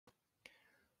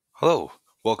Hello,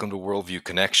 welcome to Worldview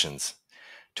Connections,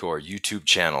 to our YouTube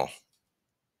channel.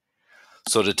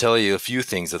 So to tell you a few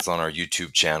things that's on our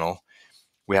YouTube channel,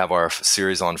 we have our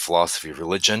series on philosophy of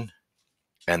religion,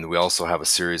 and we also have a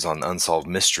series on unsolved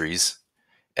mysteries,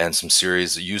 and some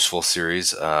useful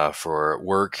series for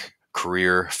work,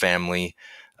 career, family,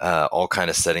 all kind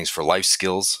of settings for life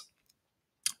skills.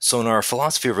 So in our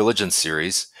philosophy of religion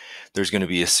series, there's going to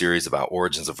be a series about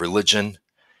origins of religion,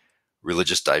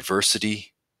 religious diversity,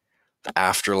 the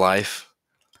afterlife.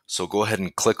 So go ahead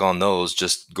and click on those.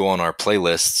 Just go on our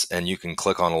playlists and you can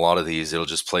click on a lot of these. It'll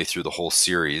just play through the whole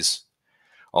series.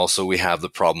 Also, we have the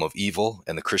problem of evil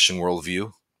and the Christian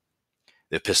worldview,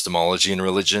 the epistemology in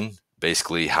religion.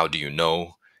 Basically, how do you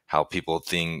know? How people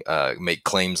make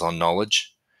claims on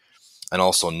knowledge. And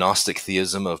also Gnostic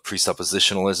theism of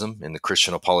presuppositionalism in the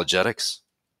Christian apologetics,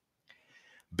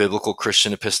 biblical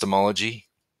Christian epistemology,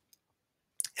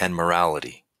 and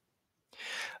morality.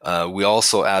 We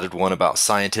also added one about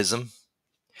scientism.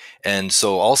 And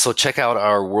so also check out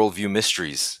our Worldview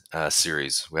Mysteries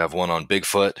series. We have one on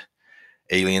Bigfoot,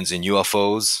 aliens and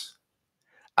UFOs,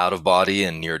 out-of-body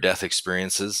and near-death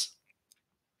experiences.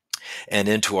 And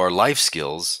into our life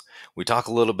skills, we talk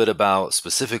a little bit about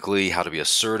specifically how to be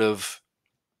assertive.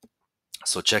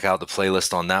 So check out the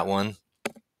playlist on that one.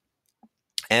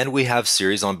 And we have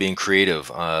series on being creative.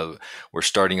 We're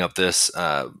starting up this,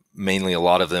 mainly a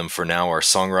lot of them for now are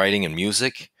songwriting and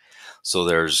music. So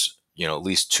there's at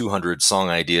least 200 song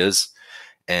ideas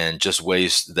and just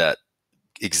ways that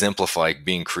exemplify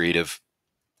being creative.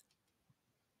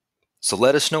 So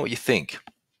let us know what you think,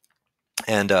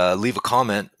 and leave a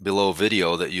comment below a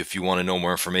video if you want to know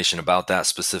more information about that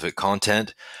specific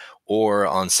content or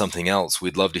on something else.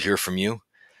 We'd love to hear from you.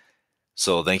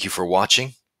 So thank you for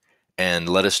watching, and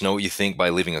let us know what you think by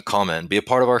leaving a comment. Be a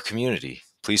part of our community.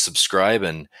 Please subscribe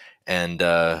and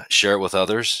share it with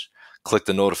others. Click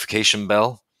the notification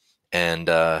bell and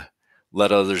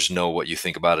let others know what you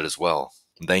think about it as well.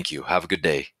 Thank you. Have a good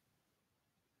day.